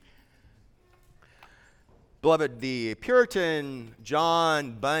Beloved, the Puritan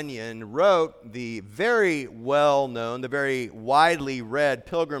John Bunyan wrote the very well-known, the very widely read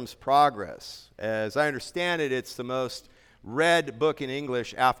Pilgrim's Progress. As I understand it, it's the most read book in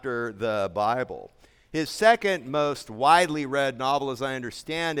English after the Bible. His second most widely read novel, as I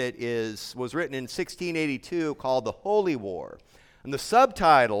understand it, was written in 1682 called The Holy War. And the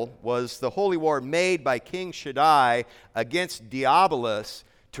subtitle was The Holy War Made by King Shaddai Against Diabolus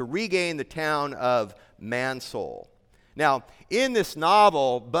to Regain the Town of Mansoul. Now, in this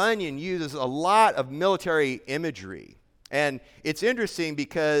novel, Bunyan uses a lot of military imagery. And it's interesting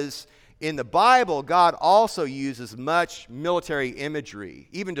because in the Bible, God also uses much military imagery,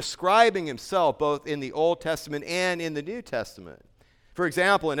 even describing himself both in the Old Testament and in the New Testament. For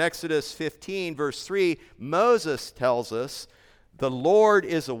example, in Exodus 15, verse 3, Moses tells us, "The Lord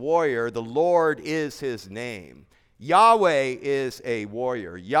is a warrior, the Lord is his name." Yahweh is a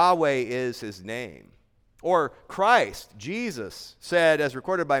warrior. Yahweh is his name. Or Christ, Jesus, said, as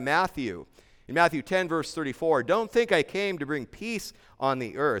recorded by Matthew, in Matthew 10, verse 34, "Don't think I came to bring peace on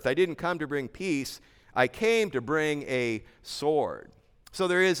the earth. I didn't come to bring peace. I came to bring a sword." So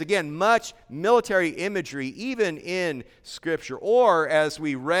there is, again, much military imagery even in Scripture. Or, as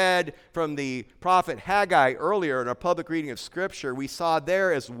we read from the prophet Haggai earlier in our public reading of Scripture, we saw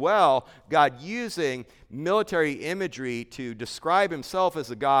there as well God using military imagery to describe himself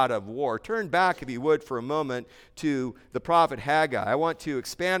as a God of war. Turn back, if you would, for a moment to the prophet Haggai. I want to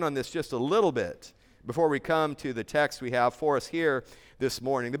expand on this just a little bit before we come to the text we have for us here this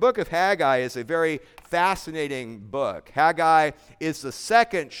morning. The book of Haggai is a very fascinating book. Haggai is the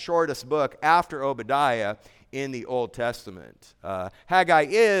second shortest book after Obadiah in the Old Testament. Haggai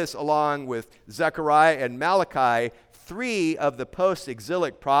is, along with Zechariah and Malachi, three of the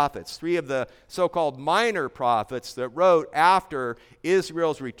post-exilic prophets, three of the so-called minor prophets that wrote after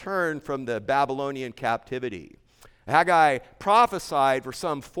Israel's return from the Babylonian captivity. Haggai prophesied for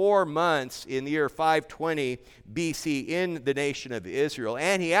some 4 months in the year 520 BC in the nation of Israel,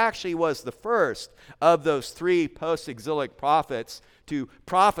 and he actually was the first of those three post-exilic prophets to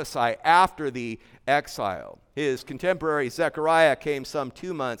prophesy after the exile. His contemporary Zechariah came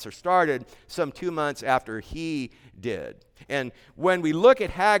started some 2 months after he did. And when we look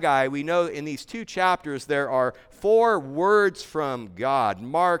at Haggai, we know in these 2 chapters there are 4 words from God,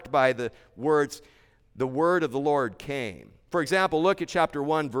 marked by the words, "The word of the Lord came." For example, look at chapter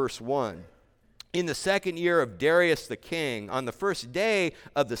 1, verse 1. "In the second year of Darius the king, on the first day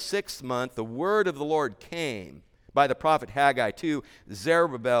of the 6th month, the word of the Lord came by the prophet Haggai to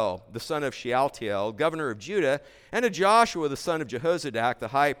Zerubbabel, the son of Shealtiel, governor of Judah, and to Joshua, the son of Jehozadak, the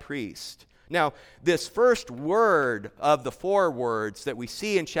high priest." Now, this first word of the 4 words that we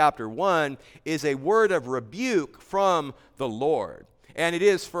see in chapter 1 is a word of rebuke from the Lord. And it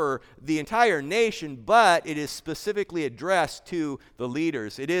is for the entire nation, but it is specifically addressed to the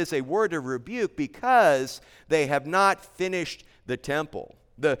leaders. It is a word of rebuke because they have not finished the temple.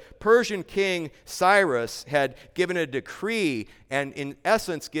 The Persian king Cyrus had given a decree and in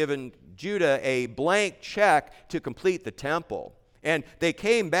essence given Judah a blank check to complete the temple. And they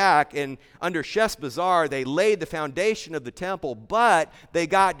came back, and under Sheshbazzar, they laid the foundation of the temple, but they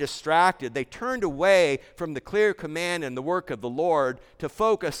got distracted. They turned away from the clear command and the work of the Lord to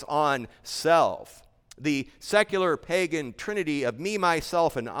focus on self. The secular pagan trinity of me,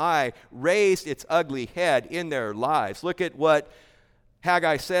 myself, and I raised its ugly head in their lives. Look at what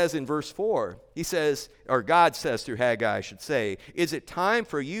Haggai says in verse 4. He says, or God says through Haggai, I should say, "Is it time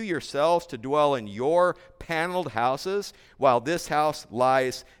for you yourselves to dwell in your paneled houses while this house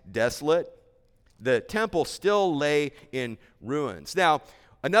lies desolate?" The temple still lay in ruins. Now,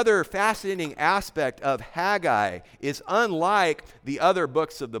 another fascinating aspect of Haggai is, unlike the other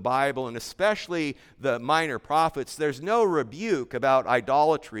books of the Bible, and especially the minor prophets, there's no rebuke about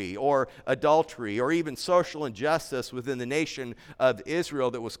idolatry or adultery or even social injustice within the nation of Israel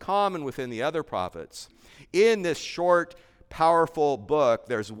that was common within the other prophets. In this short, powerful book,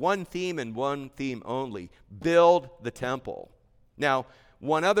 there's one theme and one theme only: build the temple. Now,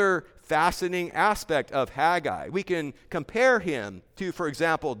 one other fascinating aspect of Haggai, we can compare him to, for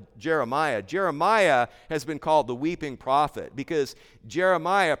example, Jeremiah. Jeremiah has been called the weeping prophet because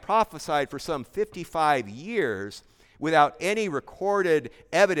Jeremiah prophesied for some 55 years without any recorded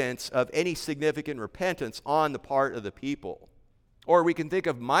evidence of any significant repentance on the part of the people. Or we can think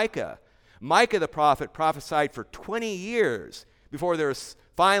of Micah. Micah the prophet prophesied for 20 years before there was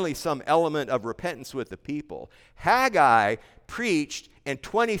finally some element of repentance with the people. Haggai preached, and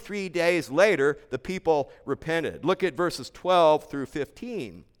 23 days later, the people repented. Look at verses 12 through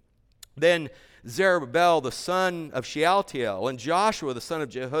 15. Then Zerubbabel the son of Shealtiel and Joshua the son of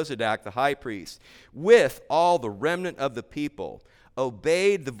Jehozadak the high priest, with all the remnant of the people,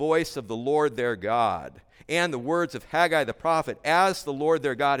 obeyed the voice of the Lord their God and the words of Haggai the prophet, as the Lord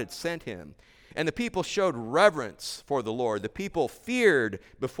their God had sent him. And the people showed reverence for the Lord. The people feared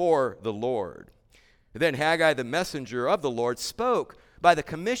before the Lord. Then Haggai the messenger of the Lord spoke by the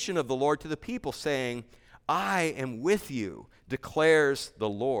commission of the Lord to the people, saying, I am with you, declares the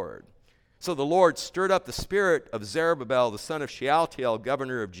Lord. So the Lord stirred up the spirit of Zerubbabel the son of Shealtiel,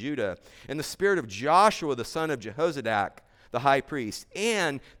 governor of Judah, and the spirit of Joshua the son of Jehozadak, the high priest,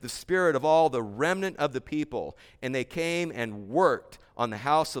 and the spirit of all the remnant of the people. And they came and worked on the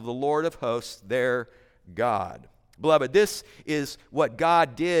house of the Lord of hosts, their God. Beloved, this is what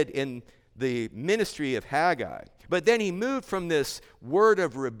God did in the ministry of Haggai. But then he moved from this word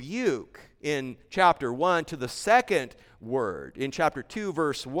of rebuke in chapter 1 to the second word in chapter 2,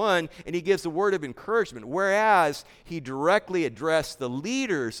 verse 1, and he gives the word of encouragement, whereas he directly addressed the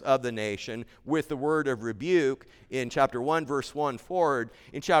leaders of the nation with the word of rebuke in chapter 1, verse 1 forward.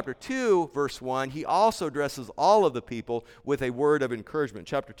 In chapter 2, verse 1, he also addresses all of the people with a word of encouragement.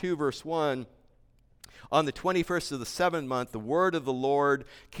 Chapter 2, verse 1, on the 21st of the 7th month, the word of the Lord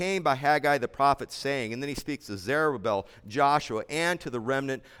came by Haggai the prophet, saying, and then he speaks to Zerubbabel, Joshua, and to the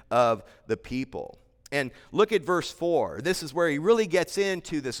remnant of the people. And look at verse 4. This is where he really gets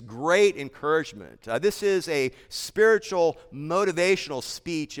into this great encouragement. This is a spiritual, motivational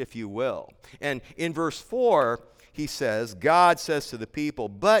speech, if you will. And in verse 4, he says, God says to the people,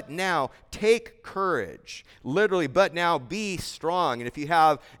 but now take courage. Literally, but now be strong. And if you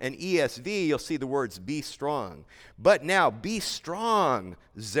have an ESV, you'll see the words be strong. But now be strong,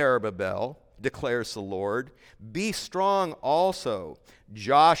 Zerubbabel, declares the Lord. Be strong also,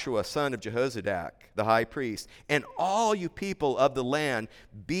 Joshua, son of Jehozadak, the high priest, and all you people of the land,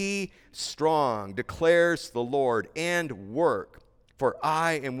 be strong, declares the Lord, and work, for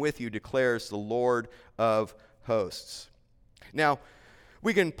I am with you, declares the Lord of hosts. Now,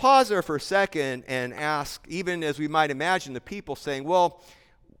 we can pause there for a second and ask, even as we might imagine the people saying, well,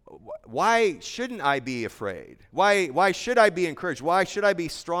 why shouldn't I be afraid? Why should I be encouraged? Why should I be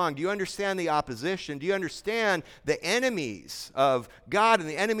strong? Do you understand the opposition? Do you understand the enemies of God and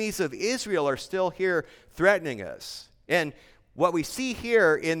the enemies of Israel are still here threatening us? And what we see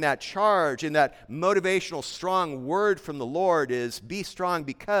here in that charge, in that motivational, strong word from the Lord is, be strong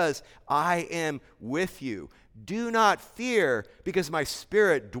because I am with you. Do not fear because my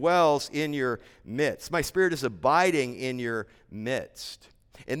spirit dwells in your midst. My spirit is abiding in your midst.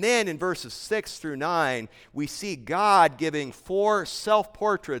 And then in verses 6 through 9, we see God giving 4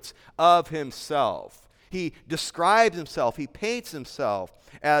 self-portraits of himself. He describes himself, he paints himself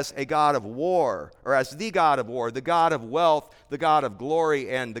as a God of war, or as the God of war, the God of wealth, the God of glory,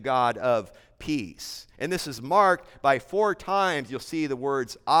 and the God of peace. And this is marked by 4 times you'll see the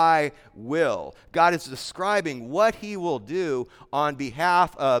words, I will. God is describing what he will do on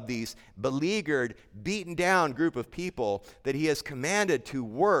behalf of these beleaguered, beaten down group of people that he has commanded to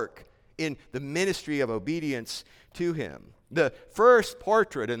work in the ministry of obedience to him. The first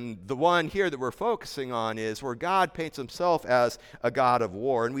portrait, and the one here that we're focusing on, is where God paints himself as a God of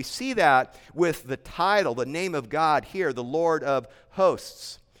war. And we see that with the title, the name of God here, the Lord of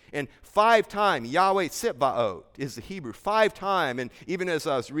hosts. And 5 times, Yahweh Tzitbaot is the Hebrew, 5 times. And even as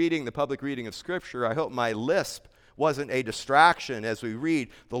I was reading the public reading of Scripture, I hope my lisp wasn't a distraction as we read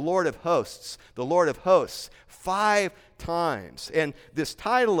the Lord of hosts, 5 times. And this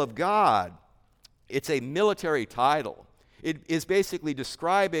title of God, it's a military title. It is basically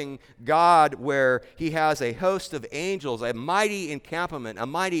describing God where he has a host of angels, a mighty encampment, a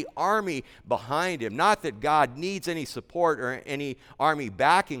mighty army behind him. Not that God needs any support or any army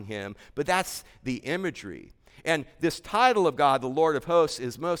backing him, but that's the imagery. And this title of God, the Lord of hosts,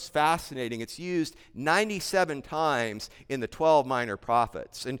 is most fascinating. It's used 97 times in the 12 minor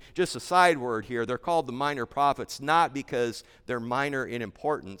prophets. And just a side word here, they're called the minor prophets not because they're minor in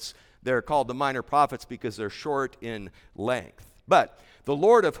importance. They're called the minor prophets because they're short in length. But the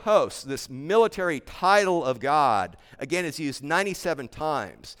Lord of hosts, this military title of God, again, is used 97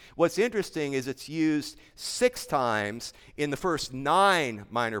 times. What's interesting is it's used 6 times in the first 9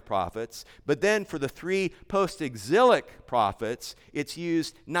 minor prophets, but then for the 3 post-exilic prophets, it's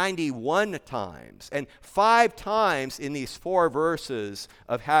used 91 times. And 5 times in these 4 verses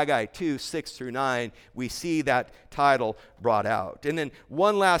of Haggai 2, 6 through 9, we see that title brought out. And then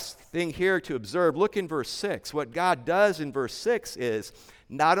one last thing here to observe. Look in verse 6. What God does in verse 6 is,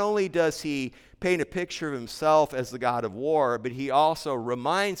 not only does he paint a picture of himself as the God of war, but he also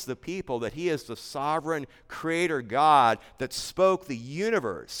reminds the people that he is the sovereign creator God that spoke the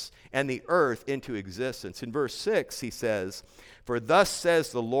universe and the earth into existence. In verse 6, he says, "For thus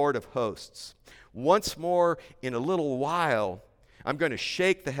says the Lord of hosts, once more in a little while, I'm going to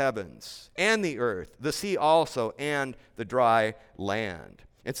shake the heavens and the earth, the sea also, and the dry land."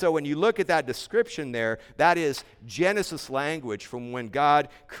 And so when you look at that description there, that is Genesis language from when God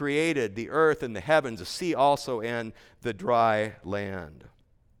created the earth and the heavens, the sea also, and the dry land.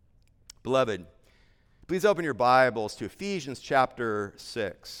 Beloved, please open your Bibles to Ephesians chapter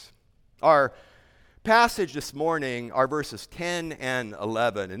 6. Our passage this morning are verses 10 and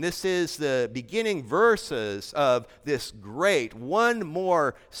 11, and this is the beginning verses of this great, one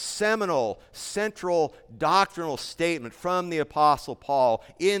more seminal, central doctrinal statement from the Apostle Paul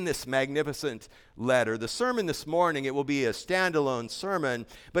in this magnificent letter. The sermon this morning, it will be a standalone sermon,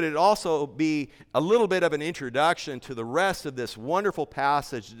 but it also be a little bit of an introduction to the rest of this wonderful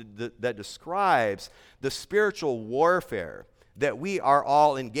passage that describes the spiritual warfare that we are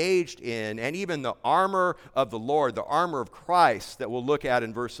all engaged in, and even the armor of the Lord, the armor of Christ that we'll look at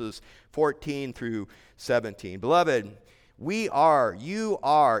in verses 14 through 17. Beloved, you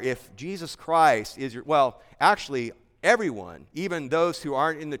are, if Jesus Christ is actually everyone, even those who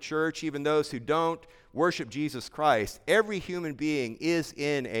aren't in the church, even those who don't worship Jesus Christ, every human being is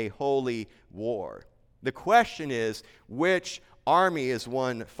in a holy war. The question is, which army is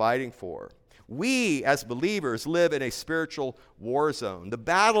one fighting for? We, as believers, live in a spiritual war zone. The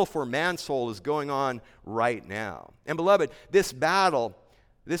battle for man's soul is going on right now. And beloved, this battle,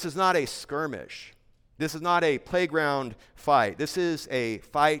 this is not a skirmish. This is not a playground fight. This is a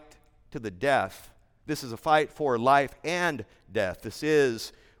fight to the death. This is a fight for life and death. This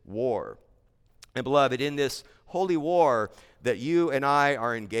is war. And beloved, in this holy war that you and I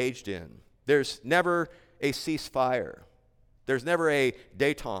are engaged in, there's never a ceasefire. There's never a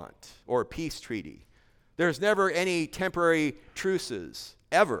détente or a peace treaty. There's never any temporary truces,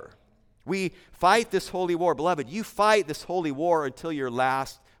 ever. We fight this holy war. Beloved, you fight this holy war until your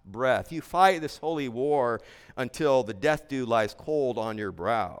last breath. You fight this holy war until the death dew lies cold on your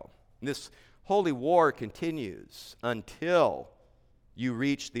brow. And this holy war continues until you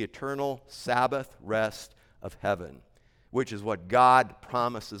reach the eternal Sabbath rest of heaven, which is what God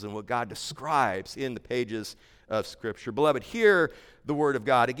promises and what God describes in the pages of Scripture. Beloved, hear the Word of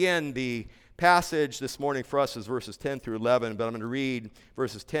God. Again, the passage this morning for us is verses 10 through 11, but I'm going to read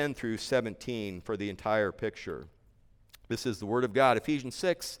verses 10 through 17 for the entire picture. This is the Word of God, Ephesians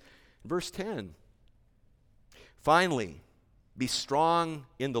 6, verse 10. "Finally, be strong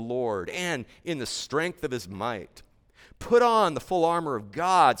in the Lord and in the strength of His might. Put on the full armor of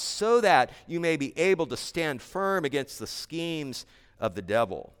God so that you may be able to stand firm against the schemes of the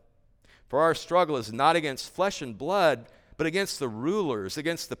devil. For our struggle is not against flesh and blood, but against the rulers,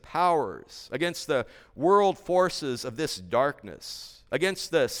 against the powers, against the world forces of this darkness,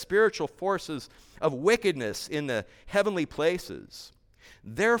 against the spiritual forces of wickedness in the heavenly places.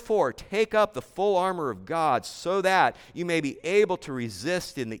 Therefore, take up the full armor of God so that you may be able to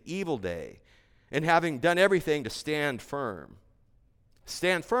resist in the evil day, and having done everything to stand firm.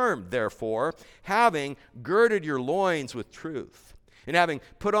 Stand firm, therefore, having girded your loins with truth, and having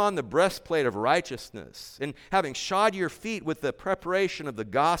put on the breastplate of righteousness, and having shod your feet with the preparation of the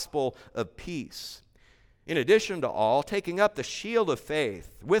gospel of peace. In addition to all, taking up the shield of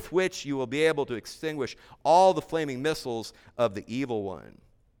faith, with which you will be able to extinguish all the flaming missiles of the evil one.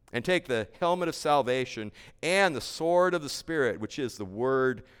 And take the helmet of salvation and the sword of the Spirit, which is the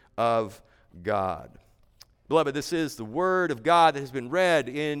word of God." Beloved, this is the word of God that has been read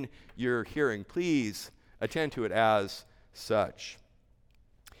in your hearing. Please attend to it as such.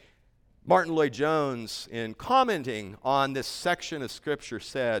 Martin Lloyd-Jones, in commenting on this section of Scripture,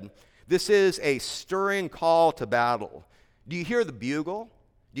 said, "This is a stirring call to battle. Do you hear the bugle?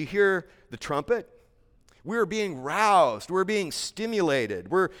 Do you hear the trumpet? We're being roused. We're being stimulated.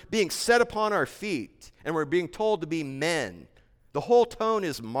 We're being set upon our feet, and we're being told to be men. The whole tone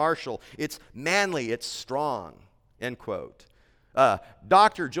is martial. It's manly. It's strong." End quote.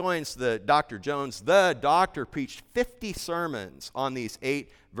 Dr. Jones, the doctor, preached 50 sermons on these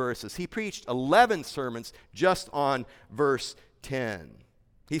 8 verses. He preached 11 sermons just on verse 10.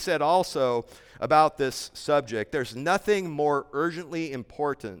 He said also about this subject, "There's nothing more urgently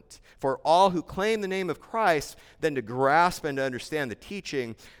important for all who claim the name of Christ than to grasp and to understand the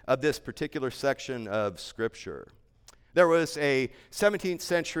teaching of this particular section of Scripture." There was a 17th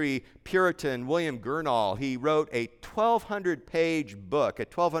century Puritan, William Gurnall. He wrote a 1,200-page book, a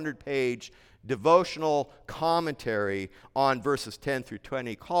 1,200-page devotional commentary on verses 10 through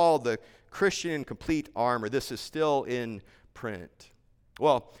 20 called the Christian Complete Armor. This is still in print.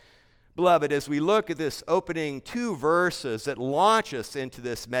 Well, beloved, as we look at this opening 2 verses that launch us into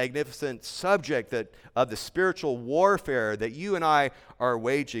this magnificent subject of the spiritual warfare that you and I are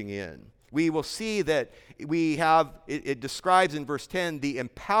waging in, we will see that we have, it describes in verse 10 the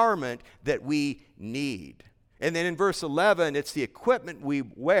empowerment that we need. And then in verse 11, it's the equipment we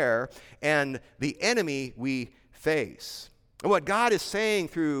wear and the enemy we face. And what God is saying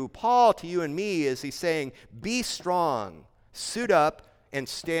through Paul to you and me is he's saying, be strong, suit up, and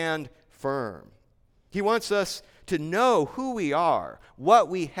stand firm. He wants us to know who we are, what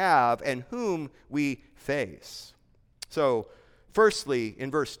we have, and whom we face. So, firstly,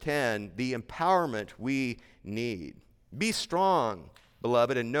 in verse 10, the empowerment we need. Be strong,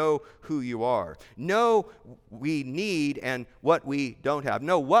 beloved, and know who you are. Know we need and what we don't have.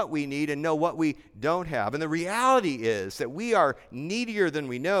 Know what we need and know what we don't have. And the reality is that we are needier than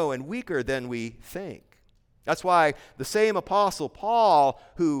we know and weaker than we think. That's why the same Apostle Paul,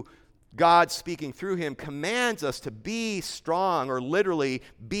 who God speaking through him commands us to be strong, or literally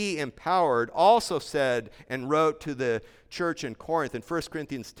be empowered, also said and wrote to the church in Corinth in 1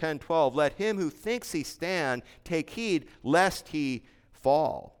 Corinthians 10:12, let him who thinks he stand take heed lest he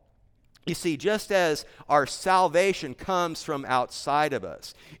fall. You see, just as our salvation comes from outside of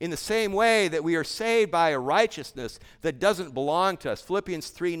us, in the same way that we are saved by a righteousness that doesn't belong to us,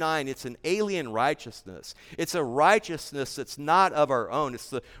 Philippians 3:9, it's an alien righteousness. It's a righteousness that's not of our own. It's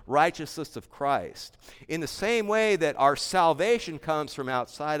the righteousness of Christ. In the same way that our salvation comes from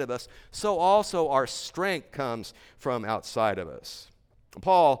outside of us, so also our strength comes from outside of us.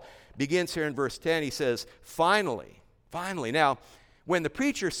 Paul begins here in verse 10, he says, finally. Now, when the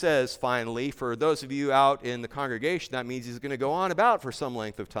preacher says finally, for those of you out in the congregation, that means he's going to go on about for some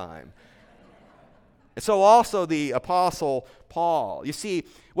length of time. And so also the Apostle Paul. You see,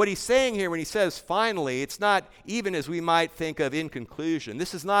 what he's saying here when he says finally, it's not even as we might think of in conclusion.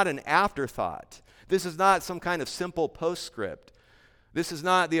 This is not an afterthought. This is not some kind of simple postscript. This is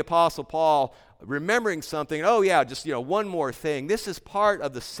not the Apostle Paul remembering something, oh yeah, just one more thing. This is part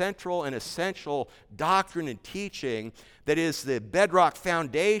of the central and essential doctrine and teaching that is the bedrock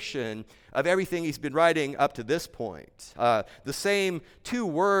foundation of everything he's been writing up to this point. The same 2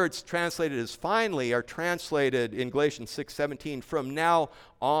 words translated as finally are translated in Galatians 6:17, from now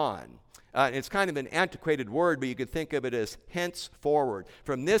on. It's kind of an antiquated word, but you could think of it as henceforward.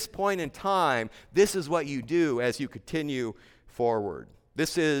 From this point in time, this is what you do as you continue forward.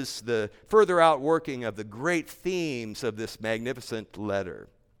 This is the further outworking of the great themes of this magnificent letter.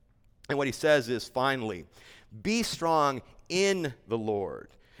 And what he says is, finally, be strong in the Lord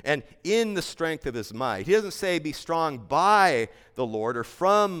and in the strength of his might. He doesn't say be strong by the Lord or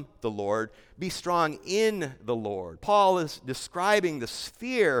from the Lord. Be strong in the Lord. Paul is describing the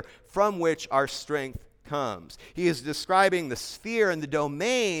sphere from which our strength comes. He is describing the sphere and the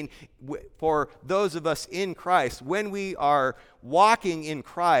domain for those of us in Christ. When we are walking in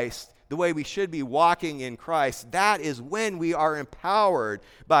Christ the way we should be walking in Christ, that is when we are empowered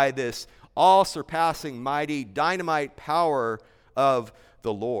by this all-surpassing, mighty, dynamite power of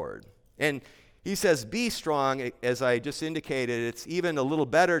the Lord. And he says, be strong, as I just indicated. It's even a little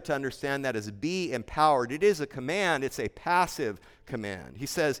better to understand that as be empowered. It is a command. It's a passive command. He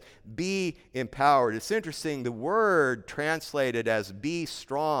says, be empowered. It's interesting, the word translated as be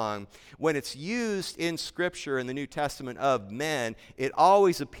strong, when it's used in Scripture in the New Testament of men, it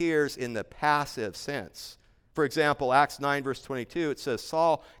always appears in the passive sense. For example, Acts 9, verse 22, it says,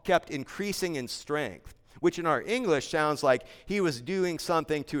 Saul kept increasing in strength, which in our English sounds like he was doing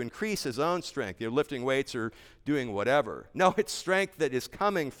something to increase his own strength, lifting weights or doing whatever. No, it's strength that is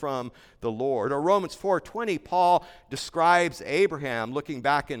coming from the Lord. Or Romans 4:20, Paul describes Abraham looking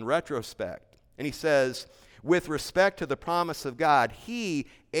back in retrospect. And he says, with respect to the promise of God, he,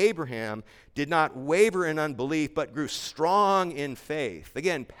 Abraham, did not waver in unbelief, but grew strong in faith.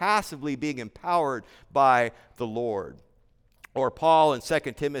 Again, passively being empowered by the Lord. Or Paul in 2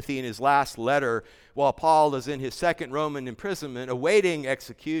 Timothy in his last letter, while Paul is in his second Roman imprisonment, awaiting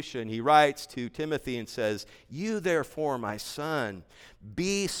execution, he writes to Timothy and says, you therefore, my son,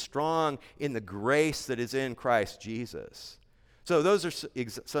 be strong in the grace that is in Christ Jesus. So those are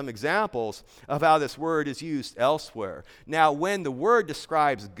some examples of how this word is used elsewhere. Now, when the word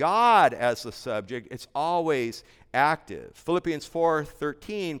describes God as the subject, it's always active. Philippians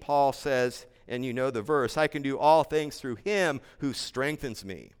 4:13, Paul says, and you know the verse, I can do all things through him who strengthens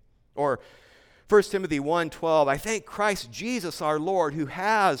me. Or 1 Timothy 1:12, I thank Christ Jesus our Lord who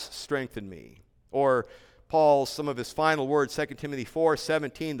has strengthened me. Or some of his final words, 2 Timothy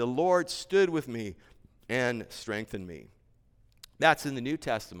 4:17, the Lord stood with me and strengthened me. That's in the New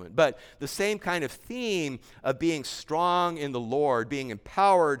Testament. But the same kind of theme of being strong in the Lord, being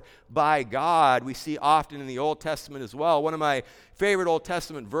empowered by God, we see often in the Old Testament as well. One of my favorite Old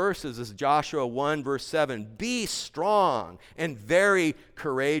Testament verses is Joshua 1, verse 7. Be strong and very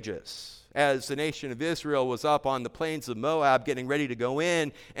courageous. As the nation of Israel was up on the plains of Moab getting ready to go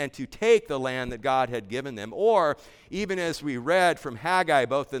in and to take the land that God had given them. Or even as we read from Haggai,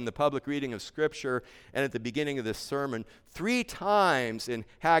 both in the public reading of Scripture and at the beginning of this sermon, 3 times in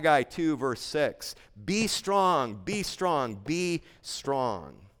Haggai 2, verse 6, be strong, be strong, be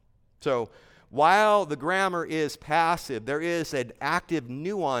strong. So while the grammar is passive, there is an active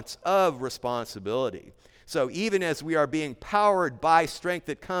nuance of responsibility. So even as we are being powered by strength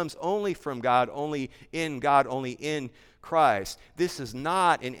that comes only from God, only in Christ, this is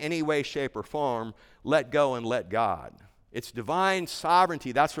not in any way, shape, or form let go and let God. It's divine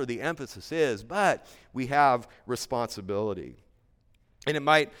sovereignty. That's where the emphasis is. But we have responsibility. And it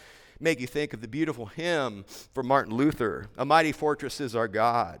might make you think of the beautiful hymn from Martin Luther, A Mighty Fortress is Our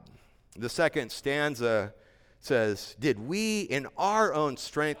God. The second stanza says, did we in our own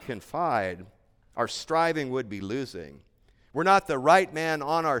strength confide, our striving would be losing. We're not the right man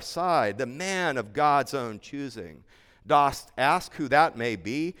on our side, the man of God's own choosing. Dost ask who that may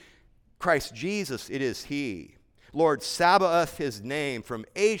be? Christ Jesus, it is he. Lord Sabaoth his name, from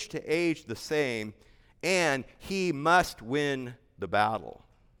age to age the same, and he must win the battle.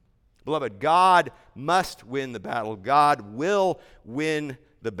 Beloved, God must win the battle. God will win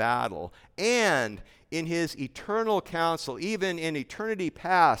the battle. And in his eternal counsel, even in eternity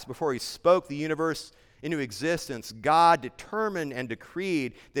past, before he spoke the universe into existence, God determined and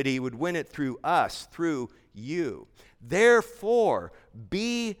decreed that he would win it through us, through you. Therefore,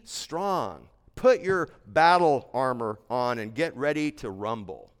 be strong. Put your battle armor on and get ready to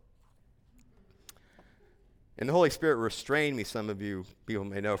rumble. And the Holy Spirit restrained me, some of you people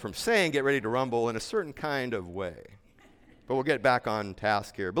may know, from saying get ready to rumble in a certain kind of way. But we'll get back on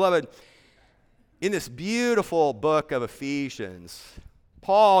task here. Beloved, in this beautiful book of Ephesians,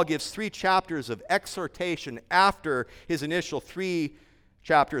 Paul gives 3 chapters of exhortation after his initial 3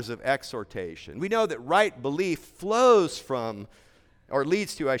 chapters of exhortation. We know that right belief flows from, or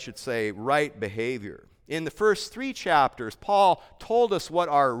leads to, I should say, right behavior. In the first 3 chapters, Paul told us what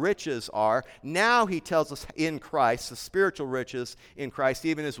our riches are. Now he tells us in Christ, the spiritual riches in Christ,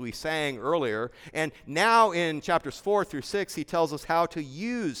 even as we sang earlier. And now in chapters 4 through 6, he tells us how to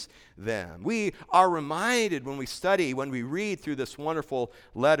use them. We are reminded when we study, when we read through this wonderful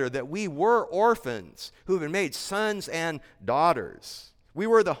letter, that we were orphans who have been made sons and daughters. We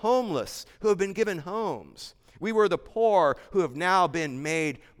were the homeless who have been given homes. We were the poor who have now been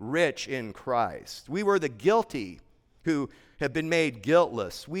made rich in Christ. We were the guilty who have been made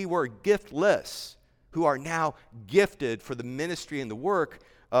guiltless. We were giftless who are now gifted for the ministry and the work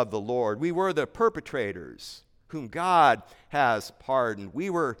of the Lord. We were the perpetrators whom God has pardoned. We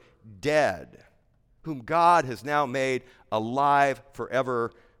were dead whom God has now made alive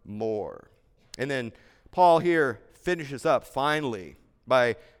forevermore. And then Paul here finishes up finally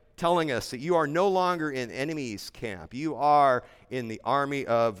by telling us that you are no longer in enemy's camp. You are in the army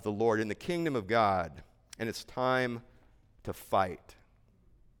of the Lord, in the kingdom of God, and it's time to fight.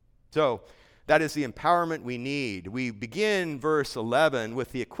 So that is the empowerment we need. We begin verse 11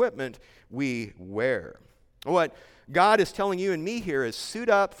 with the equipment we wear. What God is telling you and me here is suit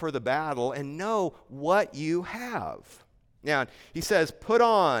up for the battle and know what you have. Now, he says, put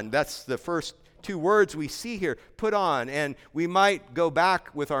on. That's the first 2 words we see here, put on. And we might go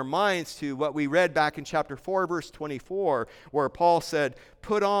back with our minds to what we read back in chapter 4, verse 24, where Paul said,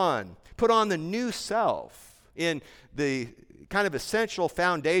 put on the new self. In the kind of essential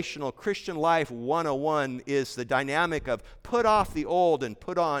foundational Christian life 101 is the dynamic of put off the old and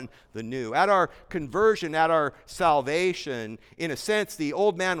put on the new. At our conversion, at our salvation, in a sense, the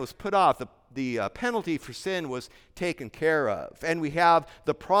old man was put off. The penalty for sin was taken care of. And we have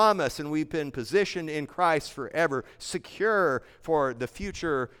the promise, and we've been positioned in Christ forever, secure for the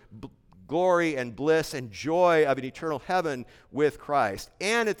future glory and bliss and joy of an eternal heaven with Christ.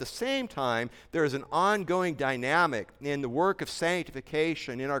 And at the same time, there is an ongoing dynamic in the work of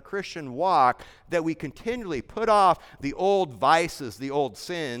sanctification in our Christian walk that we continually put off the old vices, the old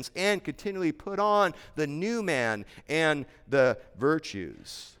sins, and continually put on the new man and the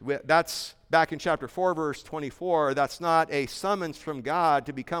virtues. That's back in chapter 4, verse 24. That's not a summons from God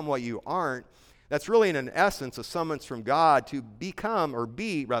to become what you aren't. That's really, in essence, a summons from God to become, or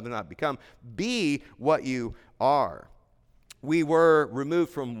be, rather not become, be what you are. we were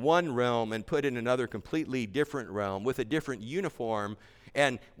removed from one realm and put in another completely different realm with a different uniform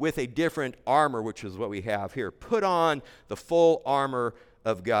and with a different armor, which is what we have here. Put on the full armor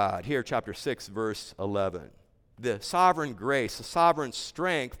of God. Here, chapter 6, verse 11. The sovereign grace, the sovereign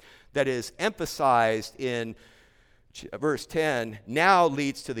strength that is emphasized in verse 10 now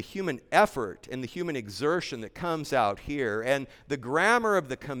leads to the human effort and the human exertion that comes out here. And the grammar of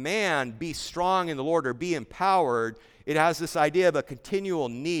the command, be strong in the Lord, or be empowered, it has this idea of a continual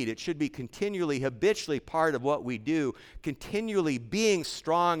need. It should be continually, habitually part of what we do, continually being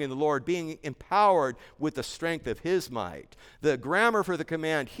strong in the Lord, being empowered with the strength of His might. The grammar for the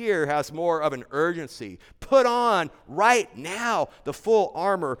command here has more of an urgency. Put on right now the full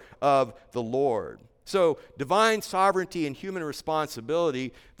armor of the Lord. So divine sovereignty and human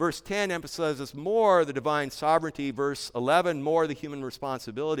responsibility. Verse 10 emphasizes more the divine sovereignty. Verse 11, more the human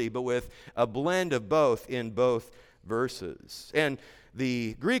responsibility, but with a blend of both in both verses. And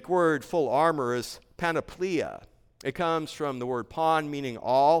the Greek word full armor is panoplia. It comes from the word pan, meaning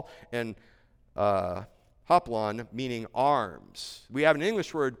all, and hoplon, meaning arms. We have an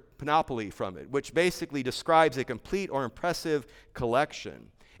English word panoply from it, which basically describes a complete or impressive collection.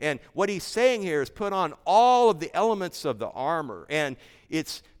 And what he's saying here is put on all of the elements of the armor. And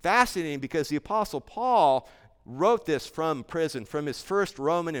it's fascinating because the Apostle Paul wrote this from prison, from his first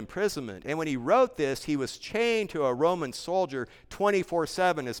Roman imprisonment. And when he wrote this, he was chained to a Roman soldier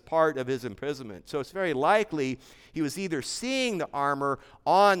 24/7 as part of his imprisonment. So it's very likely he was either seeing the armor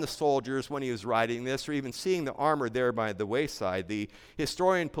on the soldiers when he was writing this, or even seeing the armor there by the wayside. The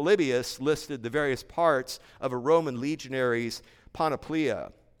historian Polybius listed the various parts of a Roman legionary's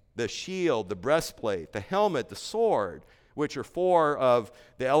panoplia: the shield, the breastplate, the helmet, the sword, which are four of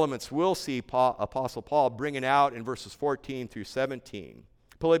the elements we'll see Apostle Paul bringing out in verses 14 through 17.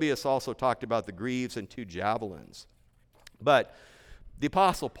 Polybius also talked about the greaves and 2 javelins. But the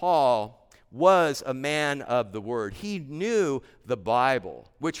Apostle Paul was a man of the Word. He knew the Bible,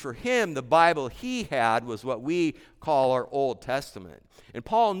 which for him, the Bible he had was what we call our Old Testament. And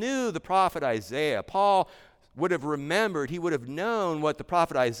Paul knew the prophet Isaiah. Paul would have remembered, he would have known what the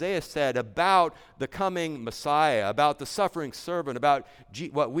prophet Isaiah said about the coming Messiah, about the suffering servant, about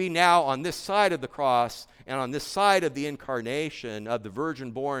what we now on this side of the cross and on this side of the incarnation of the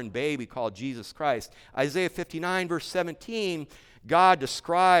virgin-born baby called Jesus Christ. Isaiah 59, verse 17, God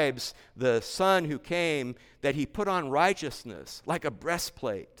describes the Son who came, that he put on righteousness like a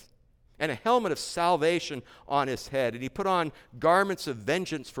breastplate and a helmet of salvation on his head. And he put on garments of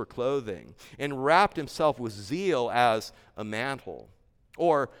vengeance for clothing and wrapped himself with zeal as a mantle.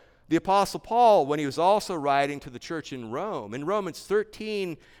 Or the Apostle Paul, when he was also writing to the church in Rome. In Romans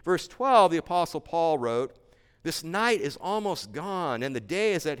 13, verse 12, the Apostle Paul wrote, "This night is almost gone, and the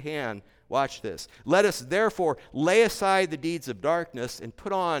day is at hand." Watch this. "Let us therefore lay aside the deeds of darkness and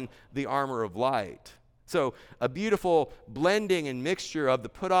put on the armor of light." So a beautiful blending and mixture of the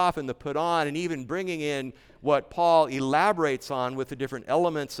put off and the put on, and even bringing in what Paul elaborates on with the different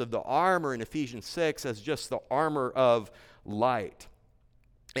elements of the armor in Ephesians 6 as just the armor of light.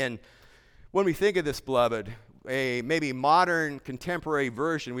 And when we think of this, beloved, a maybe modern contemporary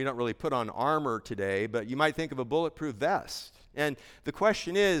version, we don't really put on armor today, but you might think of a bulletproof vest. And the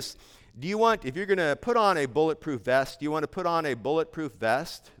question is, do you want, if you're going to put on a bulletproof vest, do you want to put on a bulletproof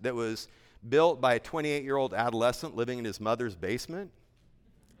vest that was built by a 28-year-old adolescent living in his mother's basement?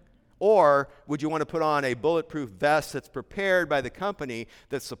 Or would you want to put on a bulletproof vest that's prepared by the company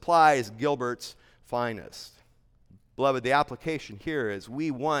that supplies Gilbert's finest? Beloved, the application here is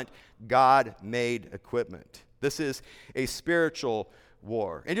we want God-made equipment. This is a spiritual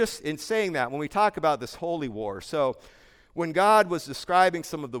war. And just in saying that, when we talk about this holy war, so when God was describing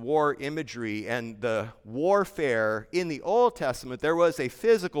some of the war imagery and the warfare in the Old Testament, there was a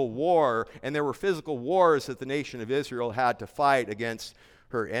physical war, and there were physical wars that the nation of Israel had to fight against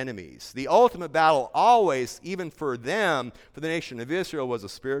her enemies. The ultimate battle always, even for them, for the nation of Israel, was a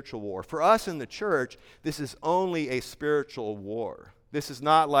spiritual war. For us in the church, this is only a spiritual war. This is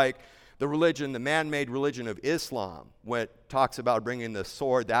not like the religion, the man-made religion of Islam, when it talks about bringing the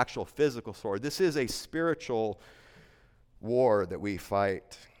sword, the actual physical sword. This is a spiritual war that we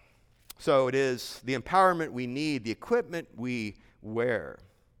fight. So it is the empowerment we need, the equipment we wear.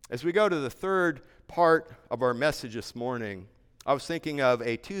 As we go to the third part of our message this morning, I was thinking of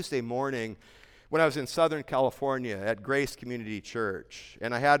a Tuesday morning when I was in Southern California at Grace Community Church,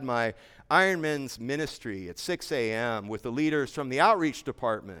 and I had my Ironman's ministry at 6 a.m. with the leaders from the outreach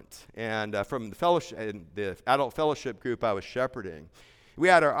department and from the fellowship, and the adult fellowship group I was shepherding. We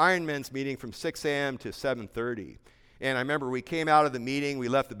had our Ironman's meeting from 6 a.m. to 7:30. And I remember we came out of the meeting, we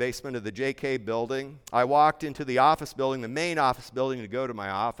left the basement of the JK building. I walked into the office building, the main office building, to go to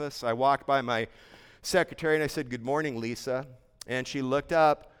my office. I walked by my secretary and I said, "Good morning, Lisa." And she looked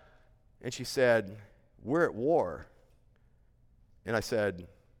up and she said, "We're at war." And I said,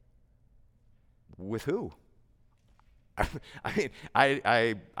 "With who?" I mean,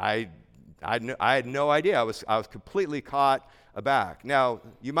 I had no idea. I was completely caught aback. Now,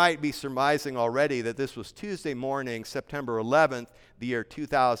 you might be surmising already that this was Tuesday morning, September 11th, the year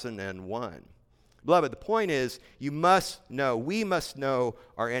 2001. Beloved, the point is, we must know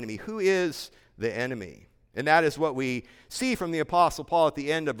our enemy. Who is the enemy? And that is what we see from the Apostle Paul at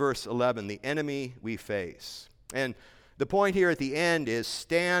the end of verse 11, the enemy we face. And the point here at the end is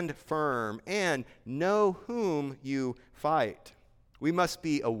stand firm and know whom you fight. We must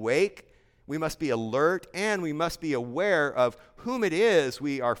be awake, we must be alert, and we must be aware of whom it is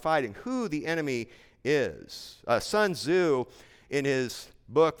we are fighting, who the enemy is. Sun Tzu, in his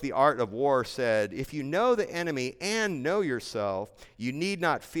book, The Art of War, said, "If you know the enemy and know yourself, you need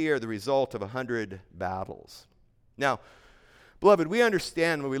not fear the result of 100 battles." Now, beloved, we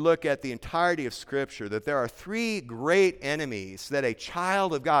understand when we look at the entirety of Scripture that there are three great enemies that a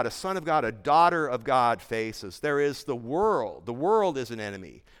child of God, a son of God, a daughter of God faces. There is the world. The world is an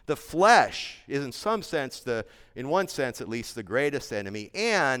enemy. The flesh is in some sense, in one sense at least, the greatest enemy.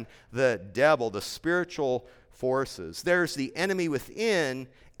 And the devil, the spiritual forces. There's the enemy within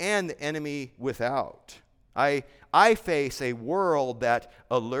and the enemy without. I face a world that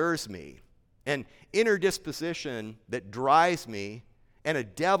allures me, an inner disposition that drives me, and a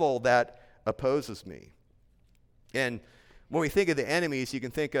devil that opposes me. And when we think of the enemies, you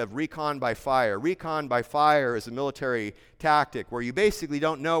can think of recon by fire. Recon by fire is a military tactic where you basically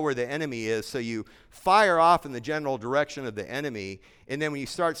don't know where the enemy is, so you fire off in the general direction of the enemy, and then when you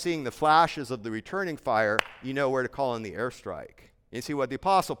start seeing the flashes of the returning fire, you know where to call in the airstrike. You see, what the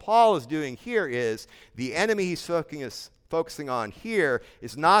Apostle Paul is doing here is the enemy he's focusing on here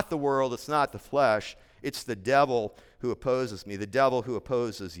is not the world, it's not the flesh, it's the devil who opposes me, the devil who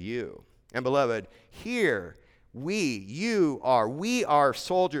opposes you. And beloved, here we are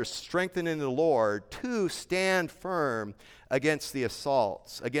soldiers strengthened in the Lord to stand firm against the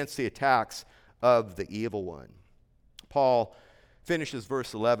assaults, against the attacks of the evil one. Paul finishes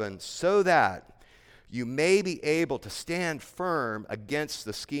verse 11, so that you may be able to stand firm against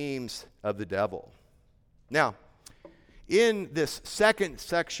the schemes of the devil. Now, in this second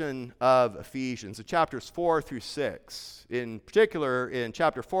section of Ephesians, the chapters 4 through 6, in particular in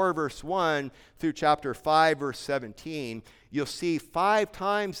chapter 4, verse 1 through chapter 5, verse 17, you'll see 5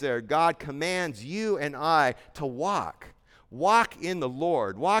 times there God commands you and I to walk in the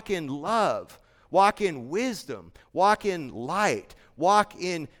Lord, walk in love, walk in wisdom, walk in light, walk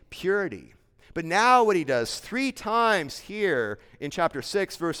in purity. But now what he does 3 times here in chapter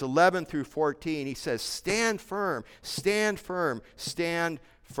 6, verse 11 through 14, he says, stand firm, stand firm, stand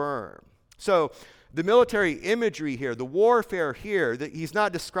firm. So the military imagery here, the warfare here, that he's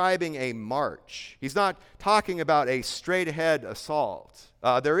not describing a march. He's not talking about a straight-ahead assault.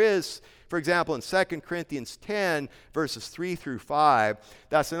 There is, for example, in 2 Corinthians 10, verses 3 through 5,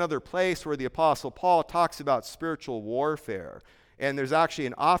 that's another place where the Apostle Paul talks about spiritual warfare. And there's actually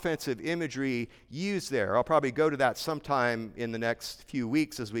an offensive imagery used there. I'll probably go to that sometime in the next few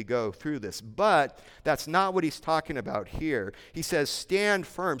weeks as we go through this. But that's not what he's talking about here. He says, stand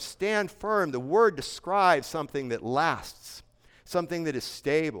firm. Stand firm. The word describes something that lasts, something that is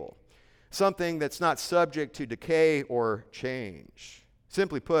stable, something that's not subject to decay or change.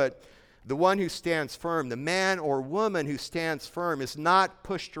 Simply put, the one who stands firm, the man or woman who stands firm, is not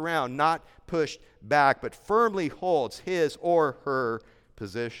pushed around, not pushed back, but firmly holds his or her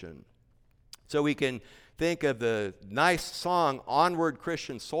position. So we can think of the nice song, Onward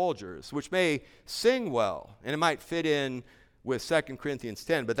Christian Soldiers, which may sing well, and it might fit in with 2 Corinthians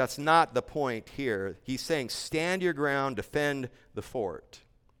 10, but that's not the point here. He's saying, stand your ground, defend the fort.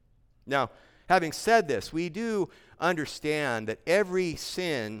 Now, having said this, we do understand that every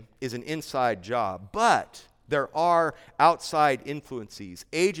sin is an inside job, but there are outside influences,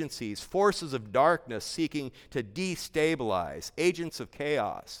 agencies, forces of darkness seeking to destabilize, agents of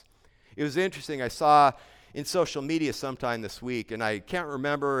chaos. It was interesting, I saw in social media sometime this week, and I can't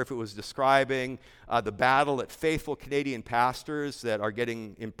remember if it was describing the battle at faithful Canadian pastors that are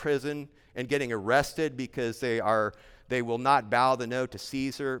getting imprisoned and getting arrested because they will not bow the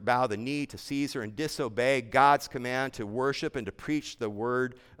knee to Caesar and disobey God's command to worship and to preach the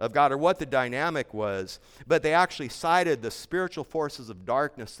word of God, or what the dynamic was. But they actually cited the spiritual forces of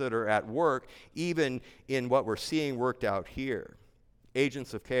darkness that are at work, even in what we're seeing worked out here.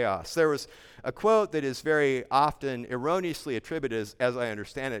 agents of chaos. There was a quote that is very often erroneously attributed, as I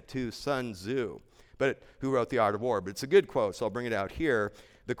understand it, to Sun Tzu, who wrote The Art of War. But it's a good quote, so I'll bring it out here.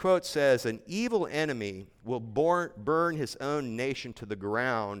 The quote says, "An evil enemy will burn his own nation to the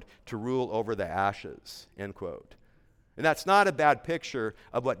ground to rule over the ashes," end quote. And that's not a bad picture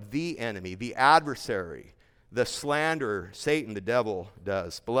of what the enemy, the adversary, the slanderer, Satan, the devil,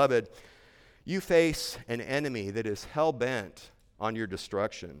 does. Beloved, you face an enemy that is hell-bent on your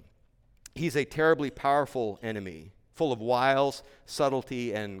destruction. He's a terribly powerful enemy, full of wiles,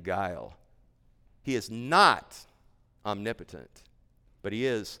 subtlety, and guile. He is not omnipotent, but he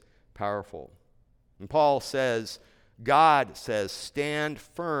is powerful. And Paul says, God says, stand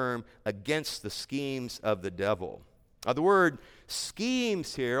firm against the schemes of the devil. Now, the word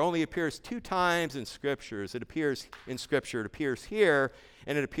schemes here only appears 2 times in Scriptures. It appears in Scripture. It appears here,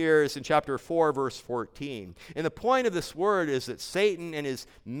 and it appears in chapter 4, verse 14. And the point of this word is that Satan and his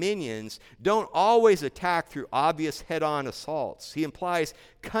minions don't always attack through obvious head-on assaults. He implies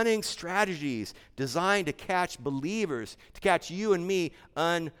cunning strategies designed to catch believers, to catch you and me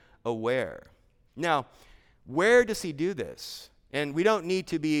unaware. Now, where does he do this? And we don't need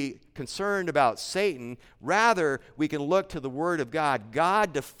to be concerned about Satan. Rather, we can look to the Word of God.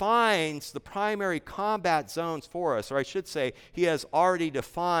 God defines the primary combat zones for us, or I should say, he has already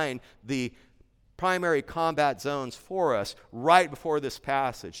defined the primary combat zones for us right before this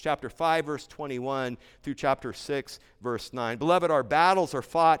passage. Chapter 5, verse 21 through chapter 6, verse 9. Beloved, our battles are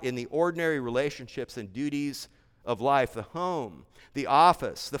fought in the ordinary relationships and duties of life, the home, the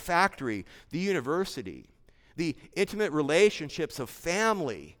office, the factory, the university, the intimate relationships of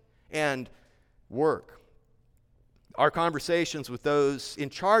family and work. Our conversations with those in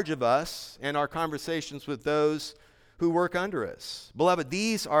charge of us and our conversations with those who work under us. Beloved,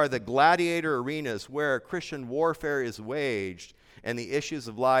 these are the gladiator arenas where Christian warfare is waged and the issues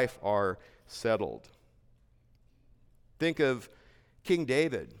of life are settled. Think of King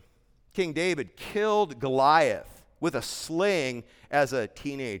David. King David killed Goliath with a sling as a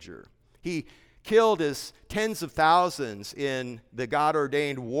teenager. He killed his tens of thousands in the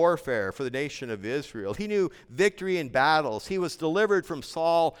God-ordained warfare for the nation of Israel. He knew victory in battles. He was delivered from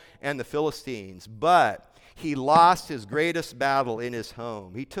Saul and the Philistines, but he lost his greatest battle in his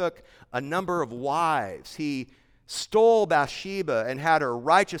home. He took a number of wives. He stole Bathsheba and had her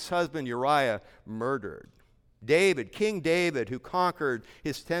righteous husband Uriah murdered. David, King David, who conquered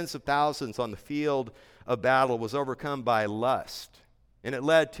his tens of thousands on the field of battle, was overcome by lust. And it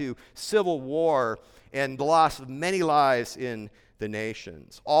led to civil war and the loss of many lives in the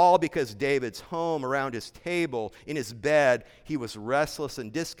nations. All because David's home, around his table, in his bed, he was restless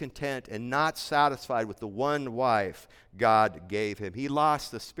and discontent and not satisfied with the one wife God gave him. He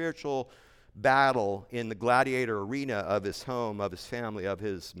lost the spiritual battle in the gladiator arena of his home, of his family, of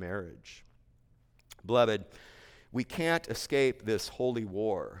his marriage. Beloved, we can't escape this holy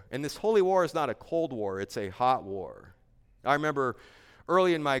war. And this holy war is not a cold war, it's a hot war. I remember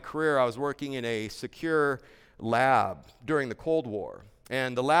early in my career, I was working in a secure lab during the Cold War.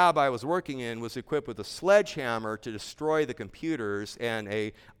 And the lab I was working in was equipped with a sledgehammer to destroy the computers and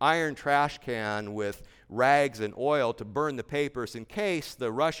an iron trash can with rags and oil to burn the papers in case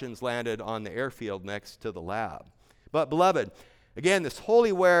the Russians landed on the airfield next to the lab. But beloved, again, this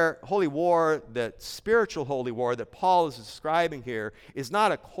holy war, that spiritual holy war that Paul is describing here is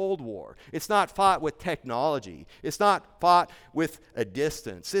not a cold war. It's not fought with technology. It's not fought with a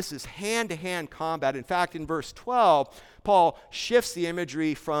distance. This is hand-to-hand combat. In fact, in verse 12, Paul shifts the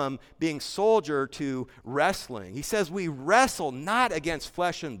imagery from being soldier to wrestling. He says, we wrestle not against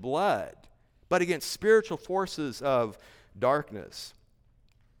flesh and blood, but against spiritual forces of darkness.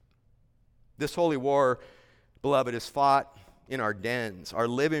 This holy war, beloved, is fought in our dens, our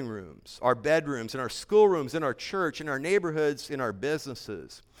living rooms, our bedrooms, in our schoolrooms, in our church, in our neighborhoods, in our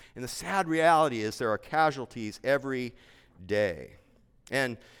businesses. And the sad reality is there are casualties every day.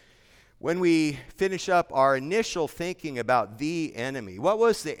 And when we finish up our initial thinking about the enemy, what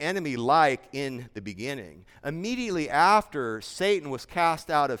was the enemy like in the beginning? Immediately after Satan was cast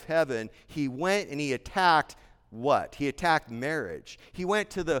out of heaven, he went and he attacked what? He attacked marriage. He went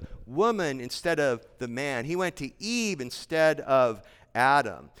to the woman instead of the man. He went to Eve instead of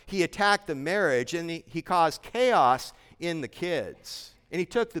Adam. He attacked the marriage and he caused chaos in the kids. And he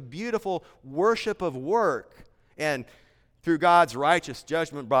took the beautiful worship of work and through God's righteous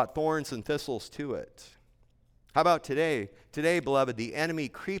judgment brought thorns and thistles to it. How about today? Today, beloved, the enemy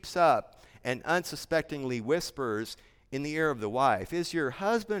creeps up and unsuspectingly whispers in the ear of the wife, is your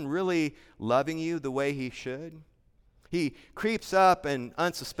husband really loving you the way he should? He creeps up and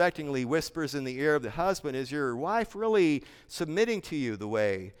unsuspectingly whispers in the ear of the husband, is your wife really submitting to you the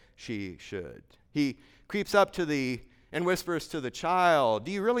way she should? He creeps up and whispers to the child,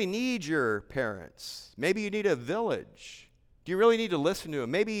 do you really need your parents? Maybe you need a village. Do you really need to listen to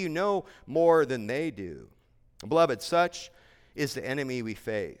them? Maybe you know more than they do. Beloved, such is the enemy we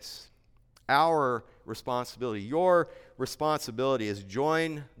face. Our responsibility, your responsibility is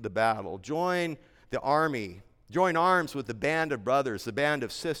join the battle, join the army, join arms with the band of brothers, the band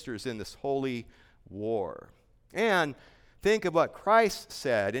of sisters in this holy war. And think of what Christ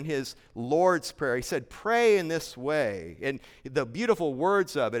said in his Lord's Prayer. He said, pray in this way. And the beautiful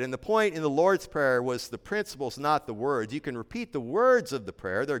words of it. And the point in the Lord's Prayer was the principles, not the words. You can repeat the words of the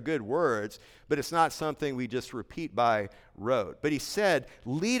prayer. They're good words, but it's not something we just repeat by rote. But he said,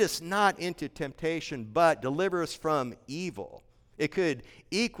 lead us not into temptation, but deliver us from evil. It could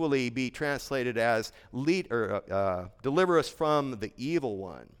equally be translated as deliver us from the evil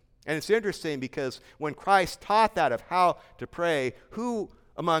one. And it's interesting because when Christ taught that of how to pray, who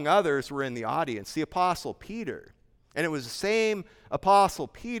among others were in the audience? The Apostle Peter. And it was the same Apostle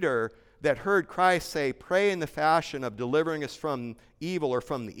Peter that heard Christ say, pray in the fashion of delivering us from evil or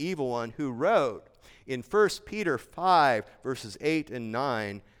from the evil one, who wrote in 1 Peter 5, verses 8 and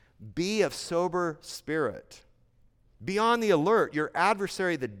 9, be of sober spirit. Be on the alert. Your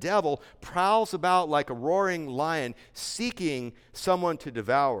adversary, the devil, prowls about like a roaring lion, seeking someone to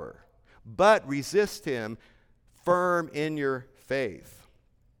devour. But resist him firm in your faith.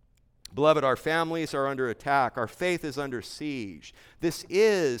 Beloved, our families are under attack. Our faith is under siege. This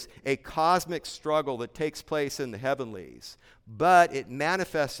is a cosmic struggle that takes place in the heavenlies, but it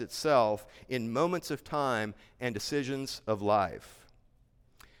manifests itself in moments of time and decisions of life.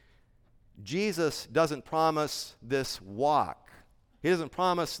 Jesus doesn't promise this walk. He doesn't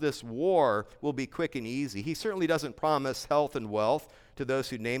promise this war will be quick and easy. He certainly doesn't promise health and wealth to those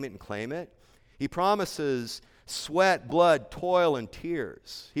who name it and claim it. He promises sweat, blood, toil, and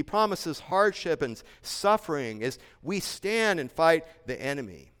tears. He promises hardship and suffering as we stand and fight the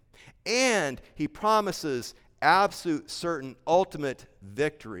enemy. And he promises absolute, certain, ultimate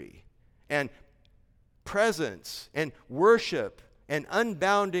victory and presence and worship and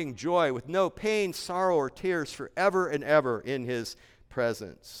unbounding joy with no pain, sorrow, or tears forever and ever in his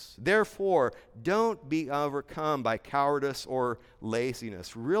presence. Therefore, don't be overcome by cowardice or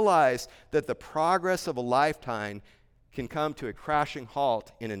laziness. Realize that the progress of a lifetime can come to a crashing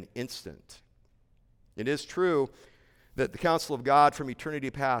halt in an instant. It is true that the counsel of God from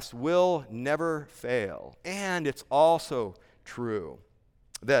eternity past will never fail. And it's also true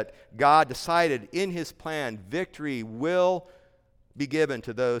that God decided in his plan victory will be given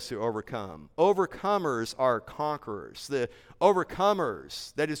to those who overcome. Overcomers are conquerors. The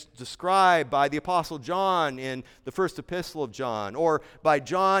overcomers that is described by the Apostle John in the first epistle of John, or by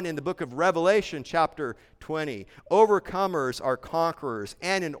John in the book of Revelation, chapter 20. Overcomers are conquerors,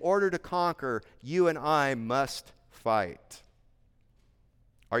 and in order to conquer, you and I must fight.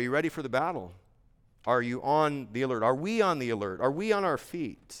 Are you ready for the battle? Are you on the alert? Are we on the alert? Are we on our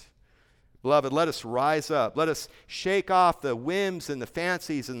feet? Beloved, let us rise up. Let us shake off the whims and the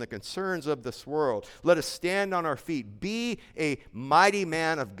fancies and the concerns of this world. Let us stand on our feet. Be a mighty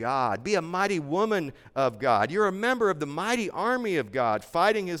man of God. Be a mighty woman of God. You're a member of the mighty army of God,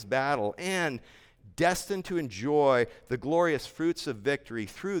 fighting his battle and destined to enjoy the glorious fruits of victory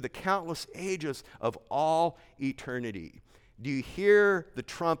through the countless ages of all eternity. Do you hear the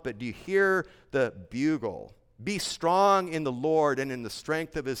trumpet? Do you hear the bugle? Be strong in the Lord and in the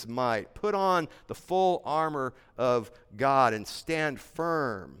strength of his might. Put on the full armor of God and stand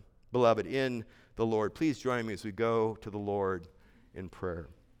firm, beloved, in the Lord. Please join me as we go to the Lord in prayer.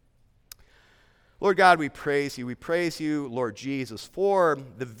 Lord God, we praise you. We praise you, Lord Jesus, for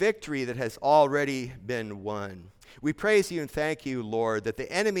the victory that has already been won. We praise you and thank you, Lord, that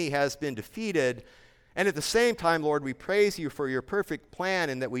the enemy has been defeated. And at the same time, Lord, we praise you for your perfect plan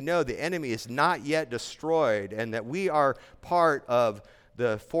and that we know the enemy is not yet destroyed and that we are part of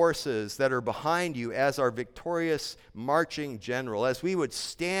the forces that are behind you as our victorious marching general, as we would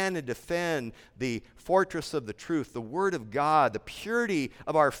stand and defend the fortress of the truth, the Word of God, the purity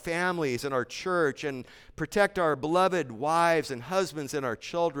of our families and our church, and protect our beloved wives and husbands and our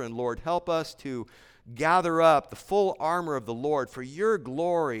children. Lord, help us to gather up the full armor of the Lord for your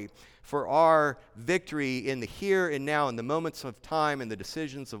glory, for our victory in the here and now, in the moments of time and the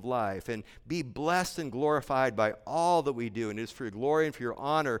decisions of life, and be blessed and glorified by all that we do. And it is for your glory and for your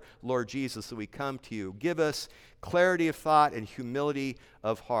honor, Lord Jesus, that we come to you. Give us clarity of thought and humility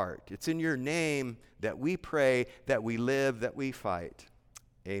of heart. It's in your name that we pray, that we live, that we fight.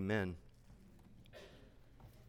 Amen.